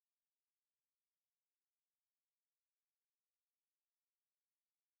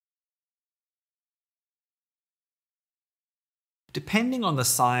Depending on the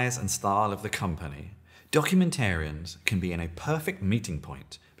size and style of the company, documentarians can be in a perfect meeting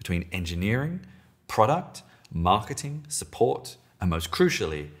point between engineering, product, marketing, support, and most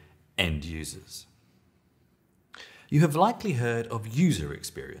crucially, end users. You have likely heard of user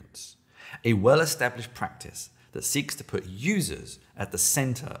experience, a well-established practice that seeks to put users at the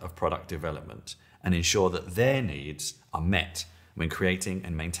center of product development and ensure that their needs are met when creating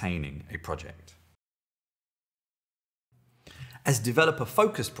and maintaining a project. As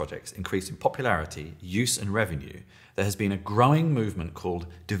developer-focused projects increase in popularity, use, and revenue, there has been a growing movement called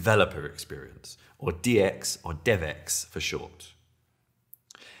developer experience, or DX or DevX for short.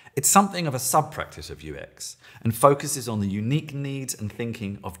 It's something of a sub-practice of UX and focuses on the unique needs and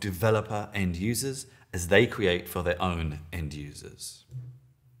thinking of developer end users as they create for their own end users.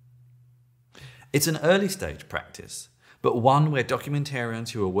 It's an early stage practice, but one where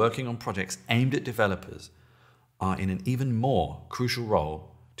documentarians who are working on projects aimed at developers are in an even more crucial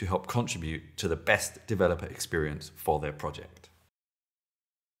role to help contribute to the best developer experience for their project.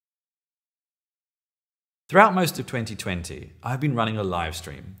 Throughout most of 2020, I've been running a live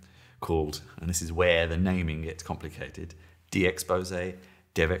stream called, and this is where the naming gets complicated, DXpose,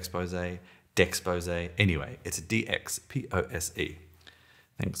 DevExpose, Dexpose. Anyway, it's a DXPOSE.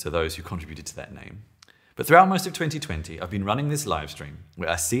 Thanks to those who contributed to that name. But throughout most of 2020, I've been running this live stream where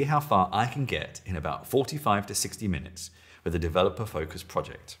I see how far I can get in about 45 to 60 minutes with a developer-focused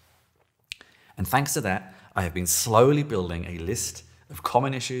project. And thanks to that, I have been slowly building a list of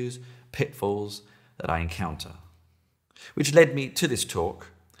common issues, pitfalls that I encounter, which led me to this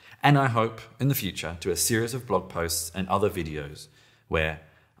talk, and I hope in the future to a series of blog posts and other videos where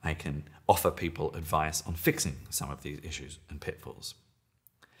I can offer people advice on fixing some of these issues and pitfalls.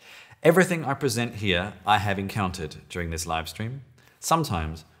 Everything I present here I have encountered during this live stream,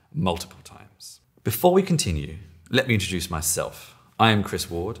 sometimes multiple times. Before we continue, let me introduce myself. I am Chris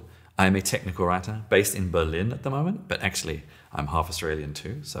Ward. I am a technical writer based in Berlin at the moment, but actually I'm half Australian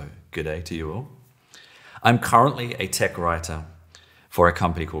too, so good day to you all. I'm currently a tech writer for a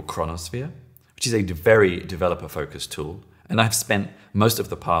company called Chronosphere, which is a very developer-focused tool, and I've spent most of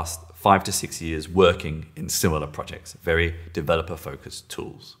the past 5 to 6 years working in similar projects, very developer-focused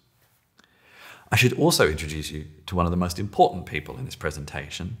tools. I should also introduce you to one of the most important people in this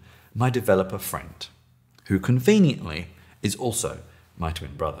presentation, my developer friend, who conveniently is also my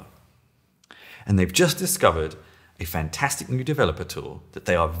twin brother. And they've just discovered a fantastic new developer tool that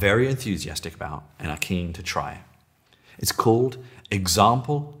they are very enthusiastic about and are keen to try. It's called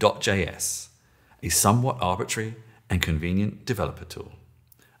example.js, a somewhat arbitrary and convenient developer tool.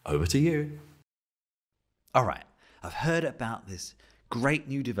 Over to you. All right, I've heard about this great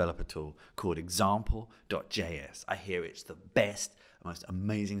new developer tool called example.js. I hear it's the best, most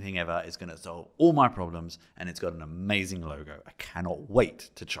amazing thing ever. It's going to solve all my problems, and it's got an amazing logo. I cannot wait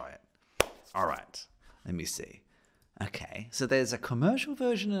to try it. All right, let me see. Okay, so there's a commercial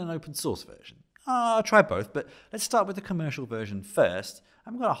version and an open source version. I'll try both, but let's start with the commercial version first.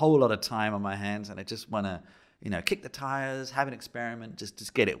 I've got a whole lot of time on my hands, and I just want to, kick the tires, have an experiment,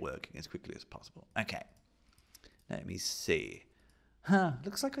 just get it working as quickly as possible. Okay, let me see.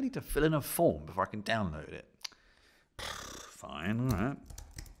 Looks like I need to fill in a form before I can download it. Fine, all right.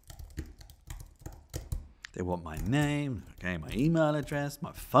 They want my name, okay, my email address,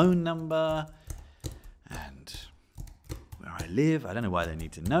 my phone number, and where I live. I don't know why they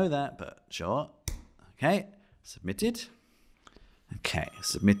need to know that, but sure. Okay, submitted. Okay,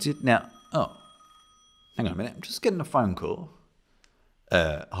 submitted. Now, oh, hang on a minute. I'm just getting a phone call.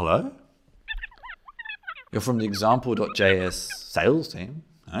 Hello? You're from the example.js sales team.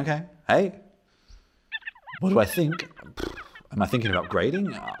 Okay. Hey. What do I think? Am I thinking of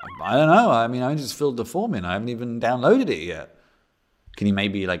upgrading? I don't know. I mean, I just filled the form in. I haven't even downloaded it yet. Can you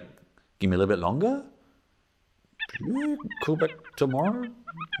maybe give me a little bit longer? Yeah, call back tomorrow?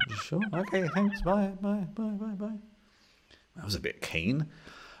 Sure. Okay, thanks. Bye. That was a bit keen.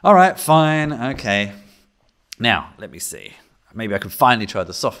 All right, fine. Okay. Now, let me see. Maybe I can finally try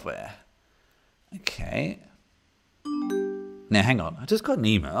the software. Okay. Now, hang on. I just got an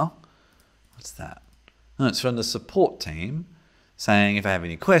email. What's that? Oh, it's from the support team saying if I have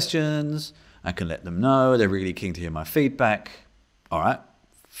any questions, I can let them know. They're really keen to hear my feedback. All right.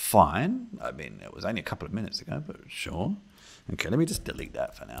 Fine. I mean, it was only a couple of minutes ago, but sure. Okay, let me just delete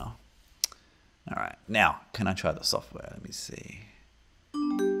that for now. All right. Now, can I try the software? Let me see.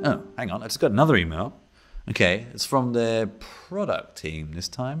 Oh, hang on. I just got another email. Okay, it's from the product team this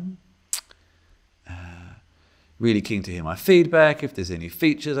time. Really keen to hear my feedback, if there's any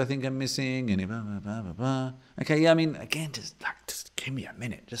features I think I'm missing, any blah, blah, blah, blah, blah. Okay, yeah, I mean, again, just give me a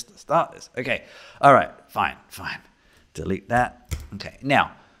minute just to start this. Okay, all right, fine. delete that. Okay,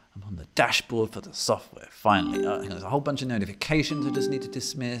 now I'm on the dashboard for the software, finally. Oh, there's a whole bunch of notifications I just need to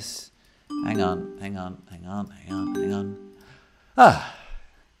dismiss. Hang on.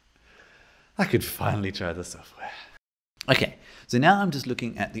 I could finally try the software. Okay, so now I'm just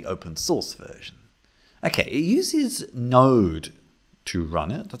looking at the open source version. Okay, it uses Node to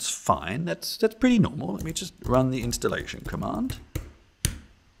run it. That's fine. That's pretty normal. Let me just run the installation command.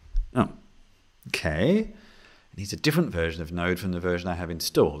 Oh, okay. It needs a different version of Node from the version I have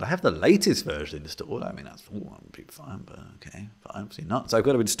installed. I have the latest version installed. I mean, that would be fine, but okay, but obviously not. So I've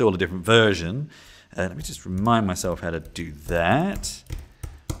got to install a different version. Let me just remind myself how to do that.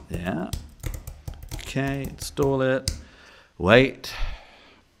 Yeah. Okay, install it. Wait.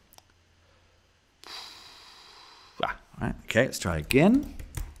 All right, okay, let's try again.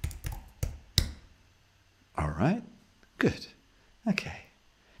 All right, good. Okay.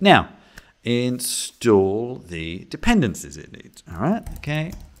 Now, install the dependencies it needs. All right,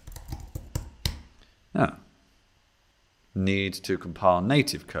 okay. Now, need to compile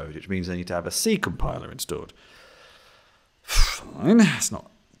native code, which means I need to have a C compiler installed. Fine, it's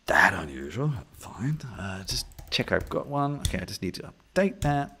not that unusual. Fine, just check I've got one. Okay, I just need to update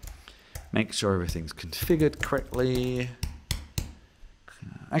that. Make sure everything's configured correctly.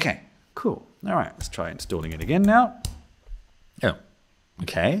 Okay, cool. All right, let's try installing it again now. Oh,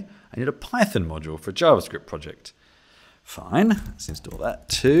 okay. I need a Python module for a JavaScript project. Fine, let's install that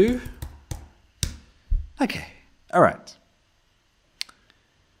too. Okay, all right.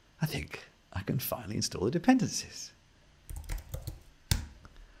 I think I can finally install the dependencies.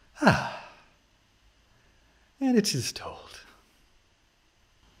 And it's installed.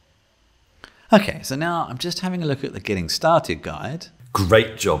 Okay, so now I'm just having a look at the Getting Started guide.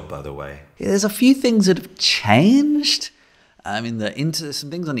 Great job, by the way. Yeah, there's a few things that have changed. I mean,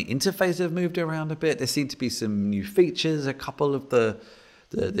 some things on the interface have moved around a bit. There seem to be some new features. A couple of the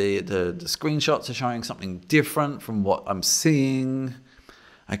screenshots are showing something different from what I'm seeing.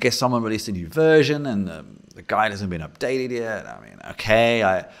 I guess someone released a new version and the guide hasn't been updated yet. I mean, okay,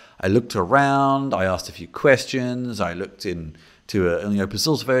 I looked around. I asked a few questions. I looked in the open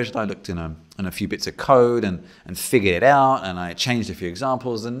source version. I looked in a few bits of code and figured it out. And I changed a few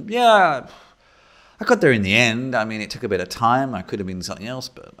examples. And yeah, I got there in the end. I mean, it took a bit of time. I could have been something else,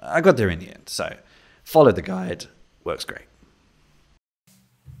 but I got there in the end. So followed the guide. Works great.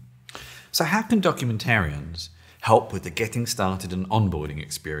 So how can documentarians help with the getting started and onboarding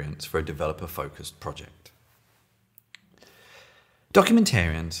experience for a developer-focused project?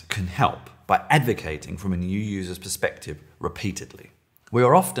 Documentarians can help by advocating from a new user's perspective repeatedly. We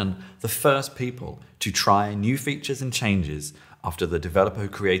are often the first people to try new features and changes after the developer who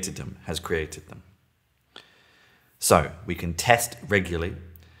created them has created them. So we can test regularly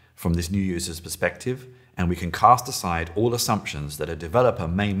from this new user's perspective, and we can cast aside all assumptions that a developer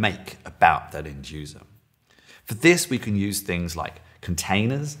may make about that end user. For this, we can use things like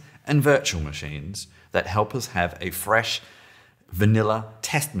containers and virtual machines that help us have a fresh, vanilla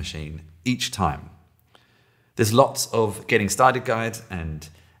test machine each time. There's lots of getting started guides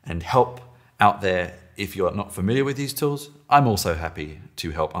and help out there if you're not familiar with these tools. I'm also happy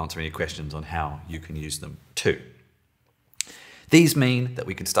to help answer any questions on how you can use them too. These mean that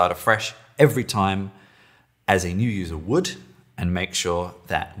we can start afresh every time as a new user would and make sure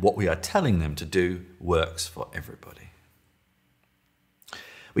that what we are telling them to do works for everybody.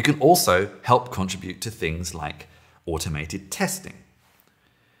 We can also help contribute to things like automated testing.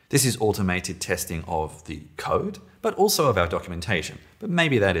 This is automated testing of the code, but also of our documentation. But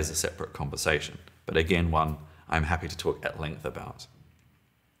maybe that is a separate conversation. But again, one I'm happy to talk at length about.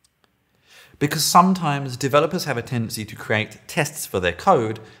 Because sometimes developers have a tendency to create tests for their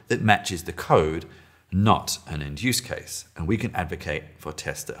code that matches the code, not an end use case. And we can advocate for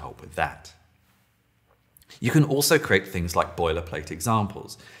tests that help with that. You can also create things like boilerplate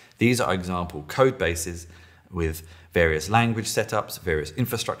examples. These are example code bases with various language setups, various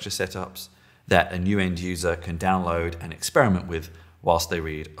infrastructure setups that a new end user can download and experiment with whilst they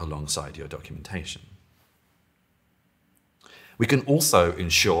read alongside your documentation. We can also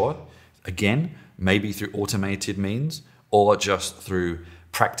ensure, again, maybe through automated means or just through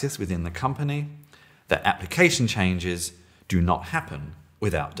practice within the company, that application changes do not happen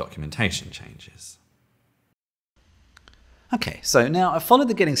without documentation changes. Okay, so now I've followed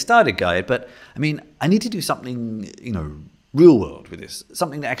the Getting Started guide, but I mean, I need to do something, real world with this,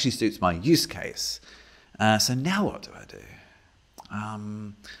 something that actually suits my use case. So now what do I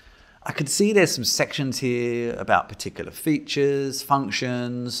do? I could see there's some sections here about particular features,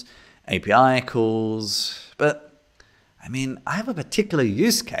 functions, API calls, but I mean, I have a particular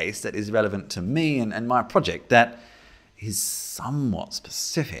use case that is relevant to me and my project that is somewhat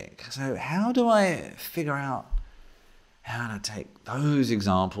specific. So how do I figure out how to take those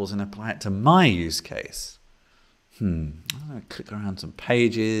examples and apply it to my use case? I'm going to click around some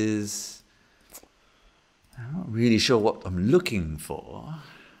pages. I'm not really sure what I'm looking for.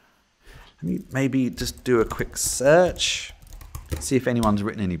 Let me maybe just do a quick search, see if anyone's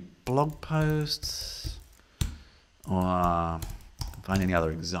written any blog posts or find any other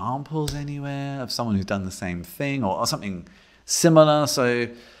examples anywhere of someone who's done the same thing or something similar. So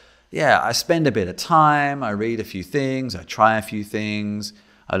yeah, I spend a bit of time, I read a few things, I try a few things,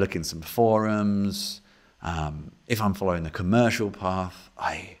 I look in some forums. If I'm following the commercial path,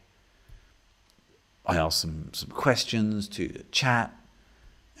 I ask some questions to the chat,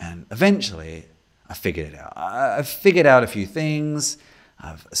 and eventually I figured it out. I've figured out a few things,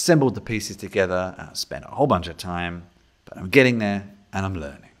 I've assembled the pieces together, and I've spent a whole bunch of time, but I'm getting there and I'm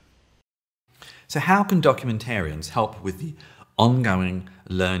learning. So how can documentarians help with the ongoing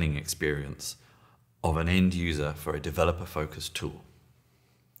learning experience of an end user for a developer-focused tool?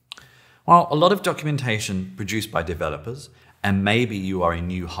 Well, a lot of documentation produced by developers, and maybe you are a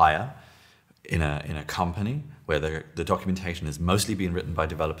new hire in a company where the documentation has mostly been written by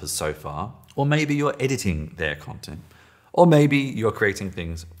developers so far, or maybe you're editing their content, or maybe you're creating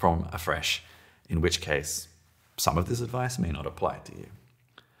things from afresh, in which case some of this advice may not apply to you.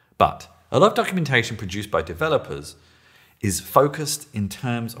 But a lot of documentation produced by developers is focused in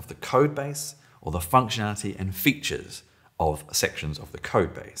terms of the code base or the functionality and features of sections of the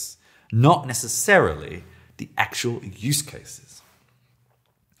code base, not necessarily the actual use cases.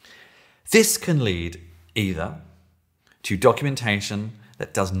 This can lead either to documentation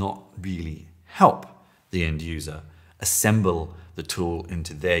that does not really help the end user assemble the tool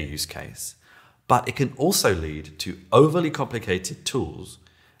into their use case, but it can also lead to overly complicated tools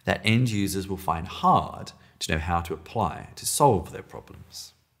that end users will find hard to know how to apply to solve their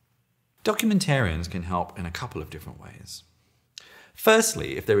problems. Documentarians can help in a couple of different ways.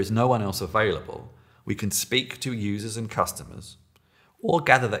 Firstly, if there is no one else available, we can speak to users and customers, or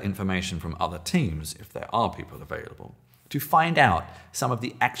gather that information from other teams if there are people available, to find out some of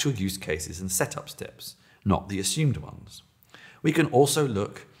the actual use cases and setup steps, not the assumed ones. We can also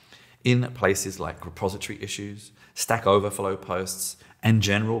look in places like repository issues, Stack Overflow posts, and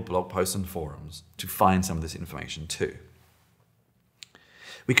general blog posts and forums to find some of this information too.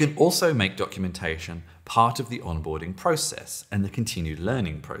 We can also make documentation part of the onboarding process and the continued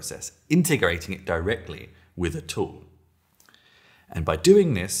learning process, integrating it directly with a tool. And by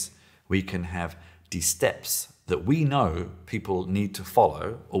doing this, we can have these steps that we know people need to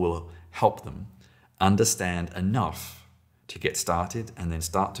follow or will help them understand enough to get started and then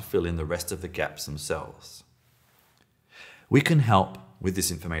start to fill in the rest of the gaps themselves. We can help, with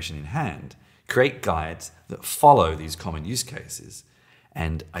this information in hand, create guides that follow these common use cases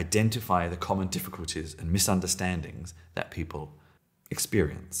and identify the common difficulties and misunderstandings that people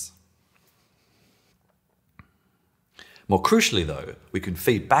experience. More crucially though, we can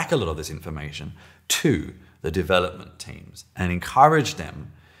feed back a lot of this information to the development teams and encourage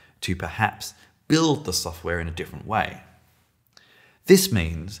them to perhaps build the software in a different way. This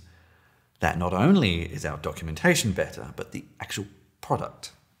means that not only is our documentation better, but the actual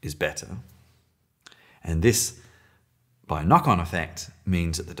product is better. And this, by knock-on effect,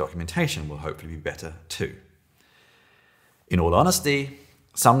 means that the documentation will hopefully be better too. In all honesty,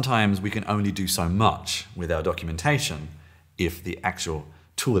 sometimes we can only do so much with our documentation if the actual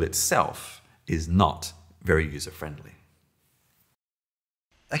tool itself is not very user-friendly.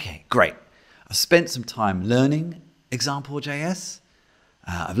 Okay, great. I've spent some time learning example.js.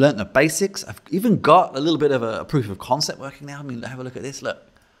 I've learned the basics. I've even got a little bit of a proof of concept working now. I mean, have a look at this. Look,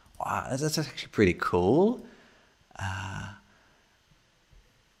 wow, that's actually pretty cool.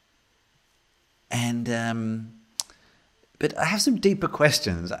 But I have some deeper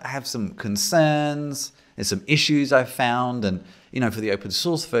questions. I have some concerns. There's some issues I've found, and for the open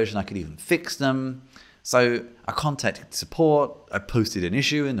source version, I could even fix them. So I contacted support. I posted an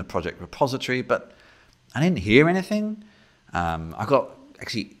issue in the project repository, but I didn't hear anything.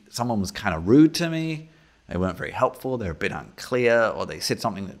 Someone was kind of rude to me. They weren't very helpful. They were a bit unclear, or they said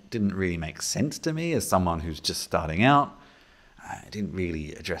something that didn't really make sense to me as someone who's just starting out. It didn't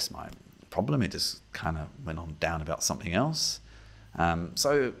really address my problem. It just kind of went on down about something else. That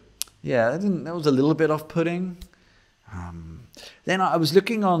was a little bit off-putting. Then I was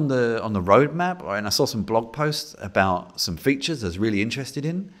looking on the roadmap, and I saw some blog posts about some features I was really interested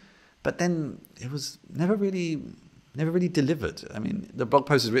in, but then it was never really delivered. I mean, the blog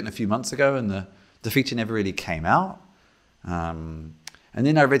post was written a few months ago, and the feature never really came out. And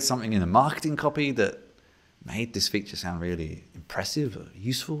then I read something in the marketing copy that made this feature sound really impressive or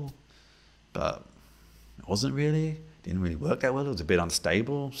useful, but it wasn't really. Didn't really work that well. It was a bit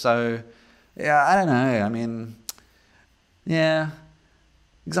unstable. So, yeah, I don't know. I mean, yeah,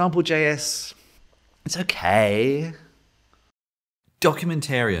 example.js, it's okay.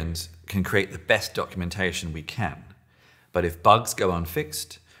 Documentarians can create the best documentation we can, but if bugs go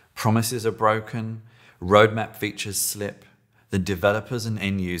unfixed, promises are broken, roadmap features slip, the developers and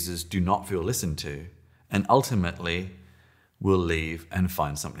end users do not feel listened to, and ultimately will leave and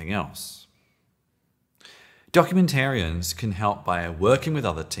find something else. Documentarians can help by working with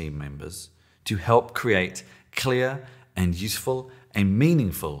other team members to help create clear and useful and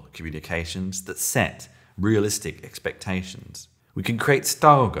meaningful communications that set realistic expectations. We can create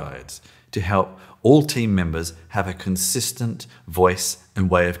style guides to help all team members have a consistent voice and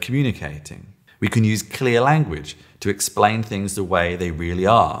way of communicating. We can use clear language to explain things the way they really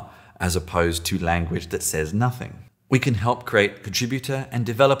are, as opposed to language that says nothing. We can help create contributor and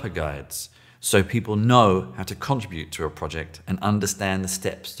developer guides so people know how to contribute to a project and understand the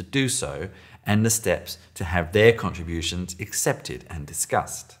steps to do so and the steps to have their contributions accepted and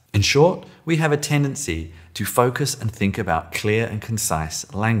discussed. In short, we have a tendency to focus and think about clear and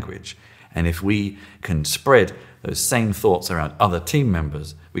concise language. And if we can spread those same thoughts around other team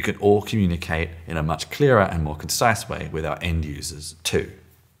members, we can all communicate in a much clearer and more concise way with our end users too.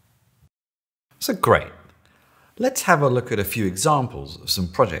 So great. Let's have a look at a few examples of some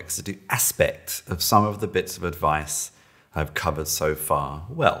projects that do aspects of some of the bits of advice I've covered so far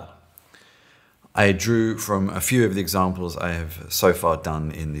well. I drew from a few of the examples I have so far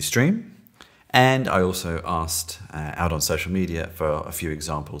done in the stream, and I also asked out on social media for a few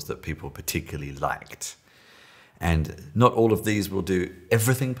examples that people particularly liked. And not all of these will do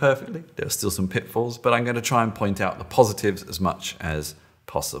everything perfectly. There are still some pitfalls, but I'm going to try and point out the positives as much as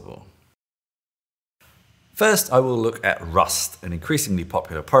possible. First, I will look at Rust, an increasingly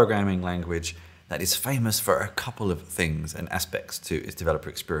popular programming language that is famous for a couple of things and aspects to its developer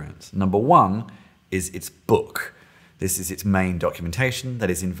experience. Number one is its book. This is its main documentation that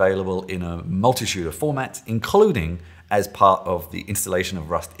is available in a multitude of formats, including as part of the installation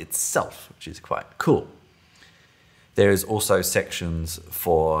of Rust itself, which is quite cool. There is also sections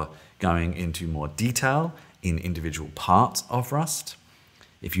for going into more detail in individual parts of Rust,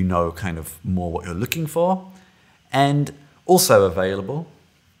 if you know kind of more what you're looking for. And also available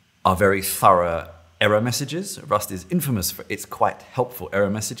are very thorough error messages. Rust is infamous for its quite helpful error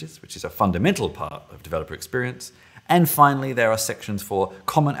messages, which is a fundamental part of developer experience. And finally, there are sections for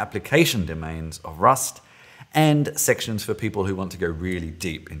common application domains of Rust and sections for people who want to go really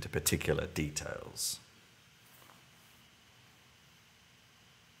deep into particular details.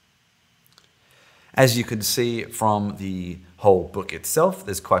 As you can see from the whole book itself,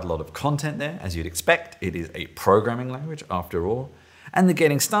 there's quite a lot of content there. As you'd expect, it is a programming language after all. And the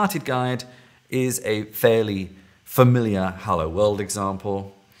Getting Started guide is a fairly familiar Hello World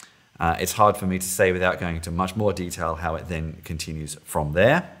example. It's hard for me to say without going into much more detail how it then continues from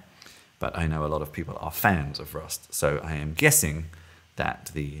there. But I know a lot of people are fans of Rust, so I am guessing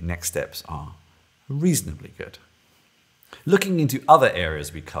that the next steps are reasonably good. Looking into other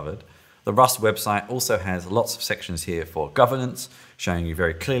areas we covered, the Rust website also has lots of sections here for governance, showing you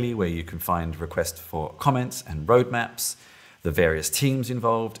very clearly where you can find requests for comments and roadmaps, the various teams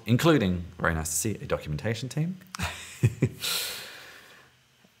involved, including, very nice to see, a documentation team.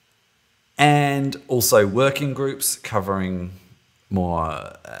 And also working groups covering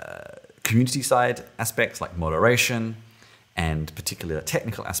more community side aspects like moderation and particular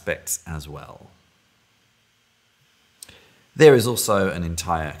technical aspects as well. There is also an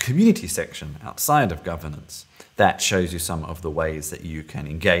entire community section outside of governance that shows you some of the ways that you can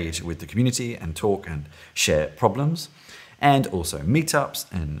engage with the community and talk and share problems, and also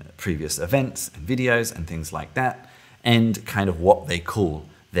meetups and previous events and videos and things like that, and kind of what they call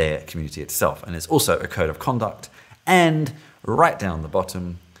their community itself. And there's also a code of conduct, and right down the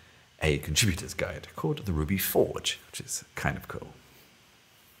bottom, a contributor's guide called the Ruby Forge, which is kind of cool.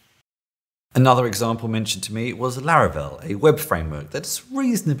 Another example mentioned to me was Laravel, a web framework that's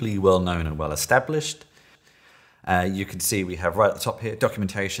reasonably well known and well established. You can see we have right at the top here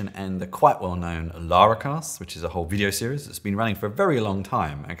documentation and the quite well known Laracast, which is a whole video series that's been running for a very long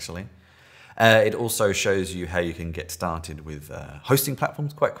time actually. It also shows you how you can get started with hosting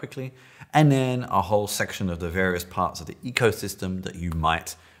platforms quite quickly, and then a whole section of the various parts of the ecosystem that you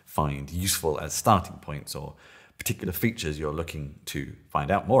might find useful as starting points or particular features you're looking to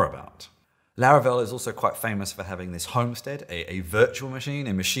find out more about. Laravel is also quite famous for having this homestead, a virtual machine,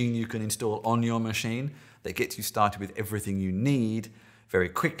 a machine you can install on your machine that gets you started with everything you need very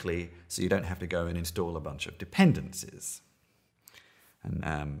quickly so you don't have to go and install a bunch of dependencies. And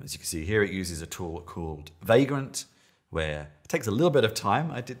as you can see here, it uses a tool called Vagrant, where it takes a little bit of time,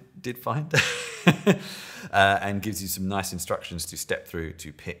 I did find, and gives you some nice instructions to step through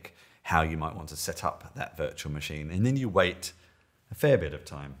to pick how you might want to set up that virtual machine. And then you wait a fair bit of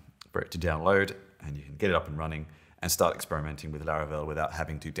time for it to download, and you can get it up and running and start experimenting with Laravel without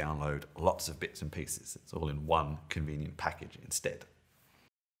having to download lots of bits and pieces. It's all in one convenient package instead.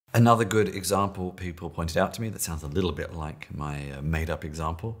 Another good example people pointed out to me that sounds a little bit like my made-up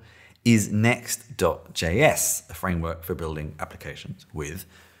example is Next.js, a framework for building applications with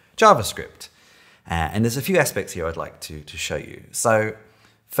JavaScript. And there's a few aspects here I'd like to show you. So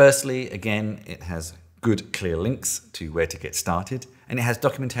firstly, again, it has good, clear links to where to get started, and it has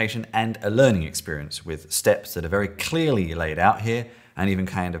documentation and a learning experience with steps that are very clearly laid out here, and even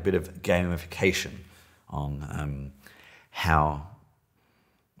kind of a bit of gamification on how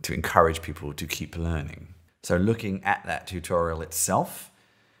to encourage people to keep learning. So looking at that tutorial itself,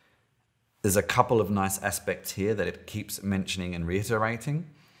 there's a couple of nice aspects here that it keeps mentioning and reiterating.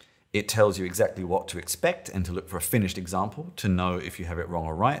 It tells you exactly what to expect and to look for a finished example to know if you have it wrong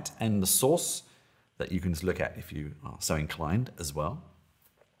or right, and the source that you can just look at if you are so inclined as well.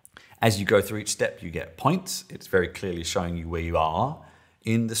 As you go through each step, you get points. It's very clearly showing you where you are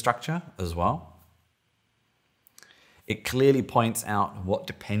in the structure as well. It clearly points out what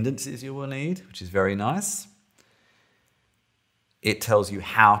dependencies you will need, which is very nice. It tells you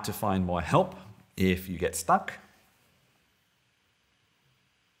how to find more help if you get stuck.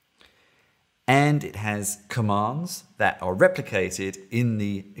 And it has commands that are replicated in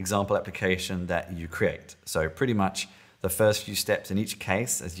the example application that you create. So pretty much the first few steps in each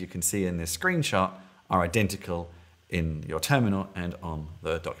case, as you can see in this screenshot, are identical in your terminal and on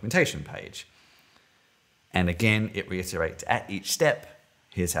the documentation page. And again, it reiterates at each step,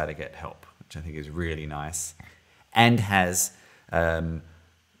 here's how to get help, which I think is really nice, and has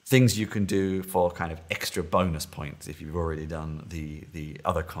things you can do for kind of extra bonus points if you've already done the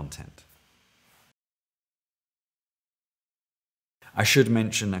other content. I should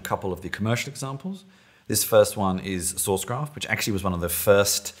mention a couple of the commercial examples. This first one is SourceGraph, which actually was one of the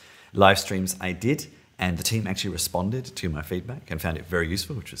first live streams I did, and the team actually responded to my feedback and found it very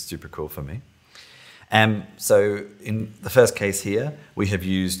useful, which was super cool for me. So in the first case here, we have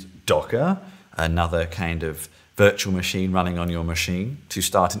used Docker, another kind of virtual machine running on your machine, to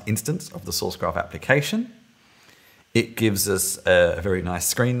start an instance of the SourceGraph application. It gives us a very nice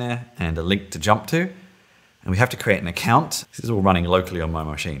screen there and a link to jump to. And we have to create an account. This is all running locally on my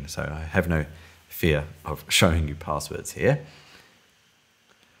machine, so I have no fear of showing you passwords here.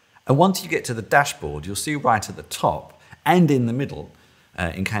 And once you get to the dashboard, you'll see right at the top and in the middle,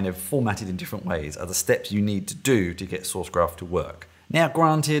 in kind of formatted in different ways, are the steps you need to do to get SourceGraph to work. Now,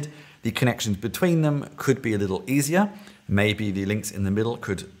 granted, the connections between them could be a little easier. Maybe the links in the middle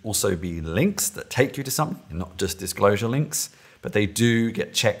could also be links that take you to something, not just disclosure links, but they do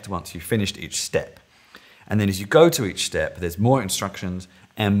get checked once you've finished each step. And then as you go to each step, there's more instructions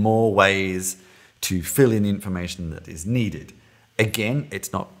and more ways to fill in the information that is needed. Again,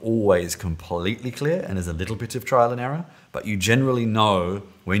 it's not always completely clear and there's a little bit of trial and error, but you generally know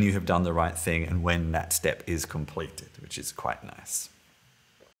when you have done the right thing and when that step is completed, which is quite nice.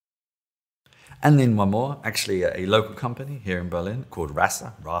 And then one more, actually a local company here in Berlin called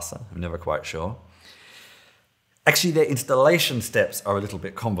Rasa, I'm never quite sure. Actually, their installation steps are a little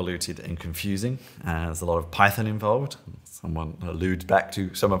bit convoluted and confusing. There's a lot of Python involved. Someone alludes back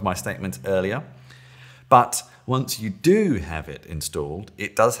to some of my statements earlier. But once you do have it installed,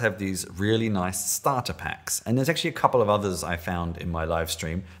 it does have these really nice starter packs. And there's actually a couple of others I found in my live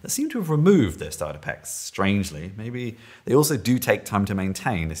stream that seem to have removed their starter packs, strangely. Maybe they also do take time to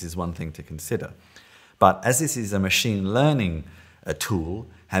maintain. This is one thing to consider. But as this is a machine learning tool,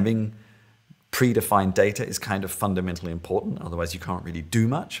 having predefined data is kind of fundamentally important, otherwise you can't really do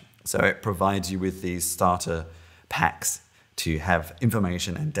much. So it provides you with these starter packs to have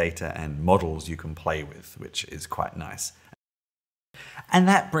information and data and models you can play with, which is quite nice. And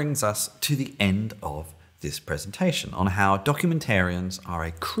that brings us to the end of this presentation on how documentarians are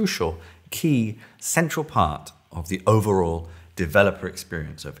a crucial, key, central part of the overall developer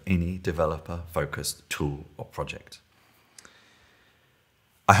experience of any developer-focused tool or project.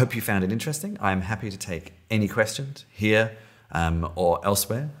 I hope you found it interesting. I'm happy to take any questions here or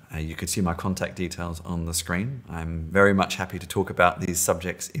elsewhere. You can see my contact details on the screen. I'm very much happy to talk about these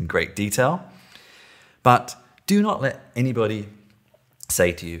subjects in great detail. But do not let anybody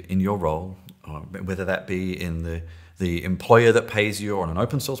say to you in your role, or whether that be in the employer that pays you or on an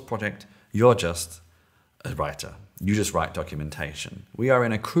open source project, you're just a writer. You just write documentation. We are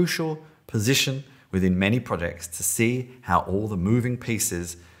in a crucial position within many projects to see how all the moving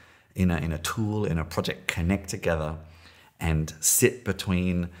pieces in a tool, in a project connect together and sit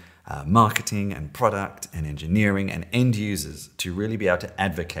between marketing and product and engineering and end users to really be able to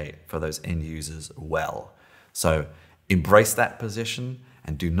advocate for those end users well. So embrace that position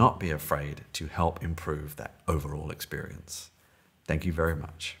and do not be afraid to help improve that overall experience. Thank you very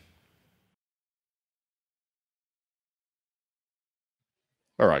much.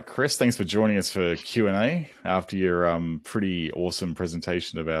 All right, Chris, thanks for joining us for Q&A after your pretty awesome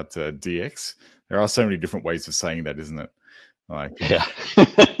presentation about DX. There are so many different ways of saying that, isn't it? Like, Yeah.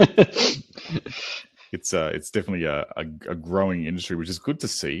 it's definitely a growing industry, which is good to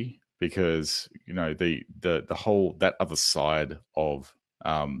see, because you know the whole, that other side of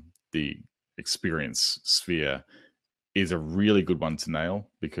the experience sphere is a really good one to nail,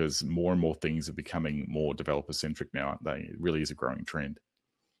 because more and more things are becoming more developer centric now, aren't they? It really is a growing trend.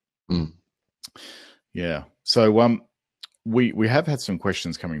 Mm. Yeah. So we have had some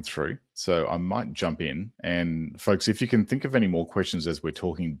questions coming through, so I might jump in. And folks, if you can think of any more questions as we're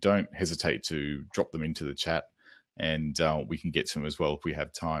talking, don't hesitate to drop them into the chat, and we can get to them as well if we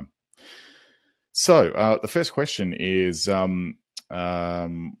have time. So the first question is,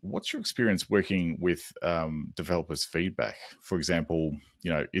 what's your experience working with developers' feedback? For example,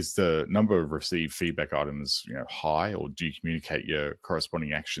 you know, is the number of received feedback items, you know, high, or do you communicate your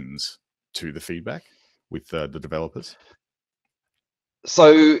corresponding actions to the feedback with the developers?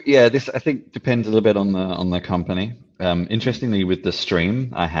 So yeah, this I think depends a little bit on the company. Interestingly, with the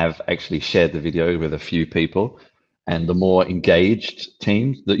stream, I have actually shared the video with a few people, and the more engaged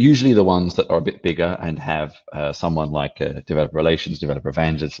teams, that usually the ones that are a bit bigger and have someone like a developer relations, developer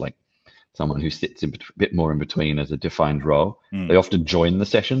evangelist, like someone who sits a bit more in between as a defined role. They often join the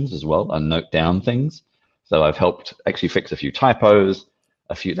sessions as well and note down things. So I've helped actually fix a few typos,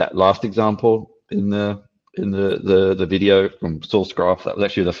 that last example in the video from Sourcegraph, that was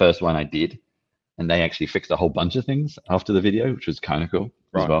actually the first one I did, and they actually fixed a whole bunch of things after the video, which was kind of cool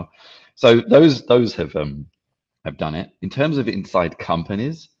as well. So those have done it. In terms of inside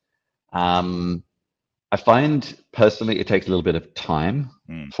companies, I find personally it takes a little bit of time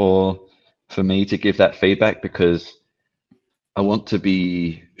for me to give that feedback, because I want to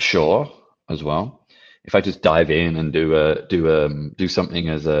be sure as well. If I just dive in and do something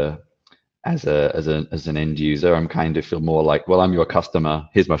as an end user, I'm kind of feel more like, well, I'm your customer,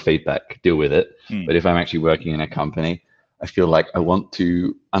 here's my feedback, deal with it. But if I'm actually working in a company, I feel like I want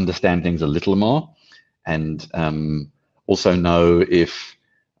to understand things a little more, and also know if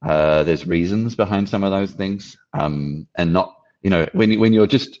there's reasons behind some of those things, and not, you know, when you're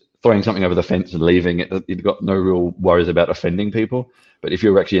just throwing something over the fence and leaving it, you've got no real worries about offending people. But if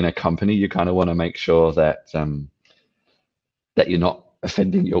you're actually in a company, you kind of want to make sure that that you're not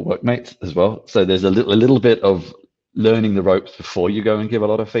offending your workmates as well. So there's a little bit of learning the ropes before you go and give a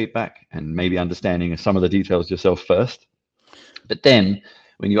lot of feedback, and maybe understanding some of the details yourself first. But then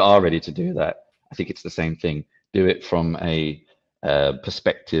when you are ready to do that, I think it's the same thing. Do it from a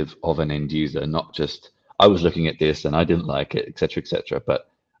perspective of an end user, not just, I was looking at this and I didn't like it, etc., etc. But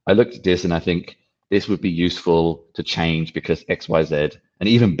I looked at this and I think this would be useful to change because X, Y, Z. And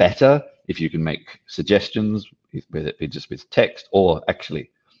even better, if you can make suggestions, whether it be just with text, or actually,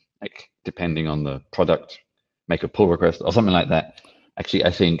 like, depending on the product, make a pull request or something like that. Actually,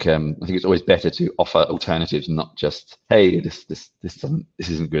 I think it's always better to offer alternatives, not just, hey, this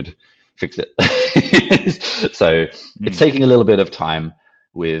isn't good, fix it. So it's taking a little bit of time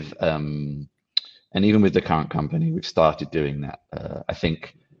with, and even with the current company, we've started doing that. I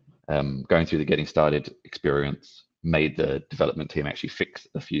think going through the getting started experience made the development team actually fix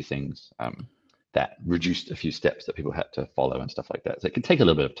a few things that reduced a few steps that people had to follow and stuff like that. So it can take a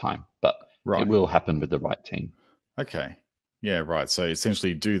little bit of time, but it will happen with the right team. Okay. Yeah, right. So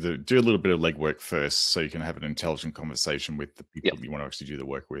essentially do a little bit of legwork first, so you can have an intelligent conversation with the people that you want to actually do the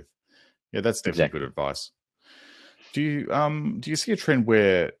work with. Yeah, that's definitely good advice. Do you see a trend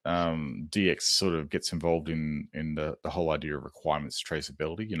where DX sort of gets involved in the whole idea of requirements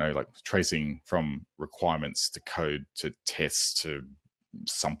traceability? You know, like tracing from requirements to code to tests to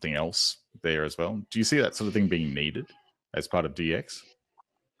something else there as well. Do you see that sort of thing being needed as part of DX?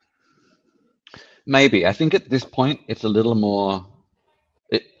 Maybe. I think at this point it's a little more.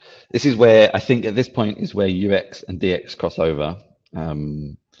 This is where I think at this point is where UX and DX cross over,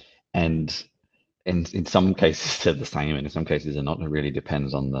 and in some cases they're the same, and in some cases they're not. It really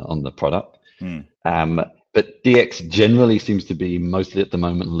depends on the product. But DX generally seems to be mostly at the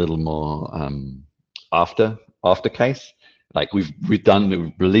moment a little more after case. Like we've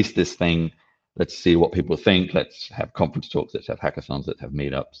released this thing, let's see what people think. Let's have conference talks. Let's have hackathons. Let's have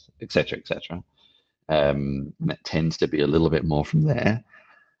meetups, etc., etc. And it tends to be a little bit more from there.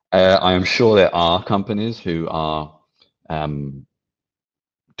 I am sure there are companies who are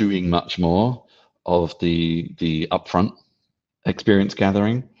doing much more of the upfront experience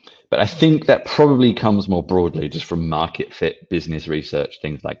gathering, but I think that probably comes more broadly just from market fit, business research,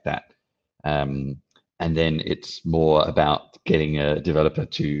 things like that. And then it's more about getting a developer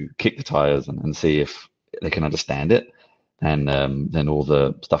to kick the tires and see if they can understand it, and then all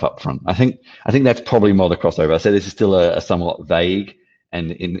the stuff up front. I think that's probably more the crossover. I say this is still a somewhat vague,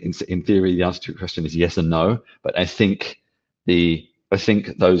 and in theory the answer to your question is yes and no. But I think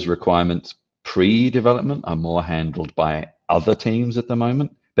those requirements pre-development are more handled by other teams at the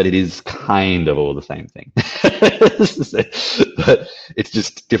moment. But it is kind of all the same thing. But it's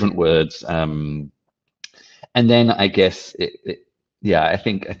just different words. And then I guess I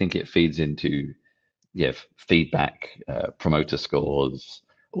think it feeds into feedback, promoter scores,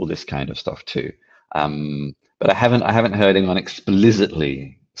 all this kind of stuff too. But I haven't heard anyone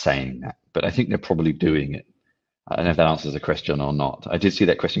explicitly saying that. But I think they're probably doing it. I don't know if that answers the question or not. I did see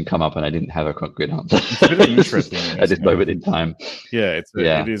that question come up, and I didn't have a concrete answer. It's a bit interesting at this moment in time. Yeah, it's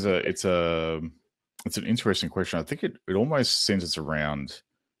an interesting question. I think it almost centers around,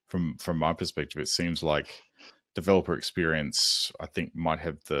 from my perspective, it seems like developer experience, I think, might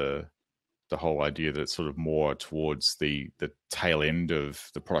have the whole idea that it's sort of more towards the tail end of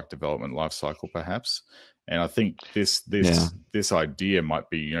the product development lifecycle, perhaps. And I think this idea might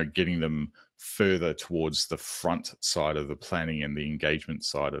be, getting them further towards the front side of the planning and the engagement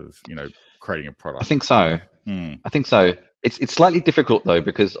side of, creating a product. I think so. I think so. It's slightly difficult though,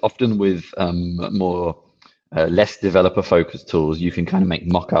 because often with more less developer focused tools, you can kind of make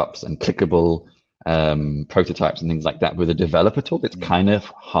mock-ups and clickable prototypes and things like that. With a developer tool, it's kind of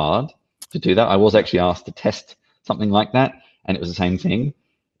hard to do that. I was actually asked to test something like that, and it was the same thing.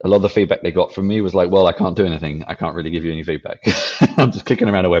 A lot of the feedback they got from me was like, well, I can't do anything. I can't really give you any feedback. I'm just clicking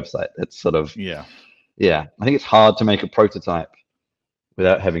around a website. It's sort of, I think it's hard to make a prototype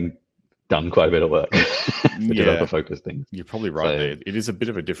without having done quite a bit of work for developer focused things. You're probably right there. It is a bit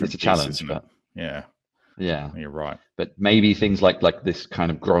of a different challenge, isn't it? Yeah. You're right. But maybe things like this kind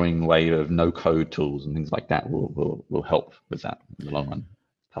of growing wave of no code tools and things like that will help with that in the long run.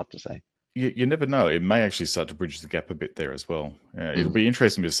 It's hard to say. You never know. It may actually start to bridge the gap a bit there as well. It'll be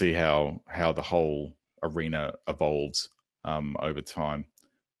interesting to see how the whole arena evolves over time.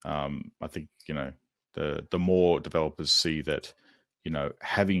 I think the more developers see that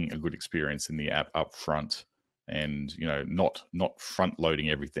having a good experience in the app up front, and not front loading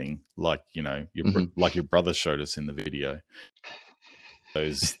everything like like your brother showed us in the video.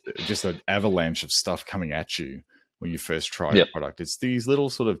 Those just an avalanche of stuff coming at you when you first try a product. It's these little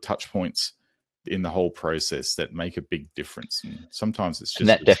sort of touch points in the whole process that make a big difference. And sometimes it's just... And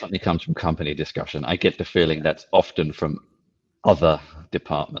that definitely comes from company discussion. I get the feeling that's often from other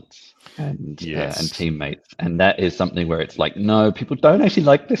departments and teammates. And that is something where it's like, no, people don't actually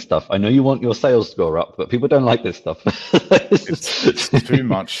like this stuff. I know you want your sales score up, but people don't like this stuff. it's too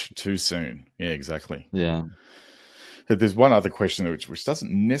much too soon. Yeah, exactly. Yeah. There's one other question which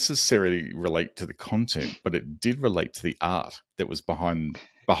doesn't necessarily relate to the content, but it did relate to the art that was behind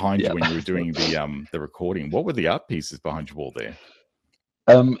you when you were doing the recording. What were the art pieces behind you all there?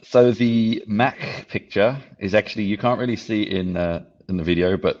 So the Mac picture is actually, you can't really see in the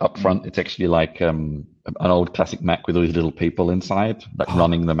video, but up front it's actually like an old classic Mac with all these little people inside, like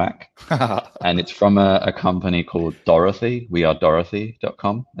running the Mac. And it's from a company called Dorothy. We are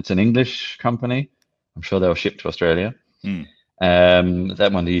Dorothy.com. It's an English company. I'm sure they'll ship to Australia.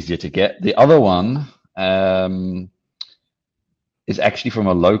 That one's easier to get. The other one is actually from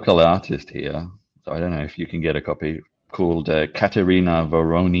a local artist here. So I don't know if you can get a copy, called Katerina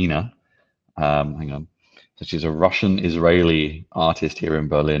Voronina. Hang on. So she's a Russian-Israeli artist here in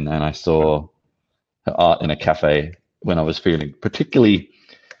Berlin. And I saw her art in a cafe when I was feeling particularly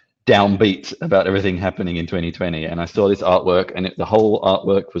downbeat about everything happening in 2020. And I saw this artwork, and the whole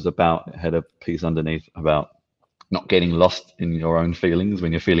artwork was about, it had a piece underneath about not getting lost in your own feelings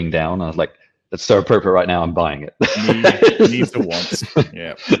when you're feeling down. I was like, that's so appropriate right now. I'm buying it. Needs to wants.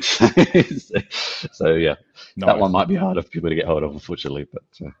 Yeah. So yeah, that one might be harder for people to get hold of, unfortunately. But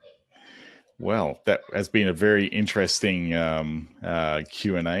well, that has been a very interesting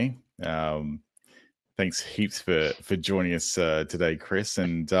Q&A. Thanks heaps for joining us today, Chris.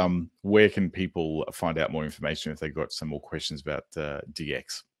 And where can people find out more information if they've got some more questions about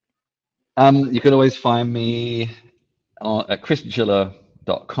DX? You can always find me at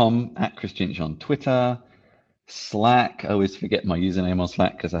chrisgiller.com, at Chris Ginch on Twitter, Slack. I always forget my username on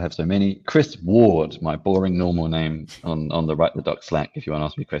Slack because I have so many. Chris Ward, my boring normal name on the Write the Doc Slack, if you want to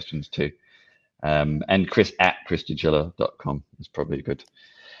ask me questions too. And Chris at chrisdigilla.com is probably a good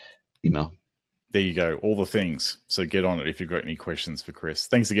email. There you go. All the things. So get on it if you've got any questions for Chris.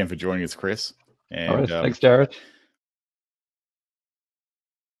 Thanks again for joining us, Chris. And all right. Thanks, Jared.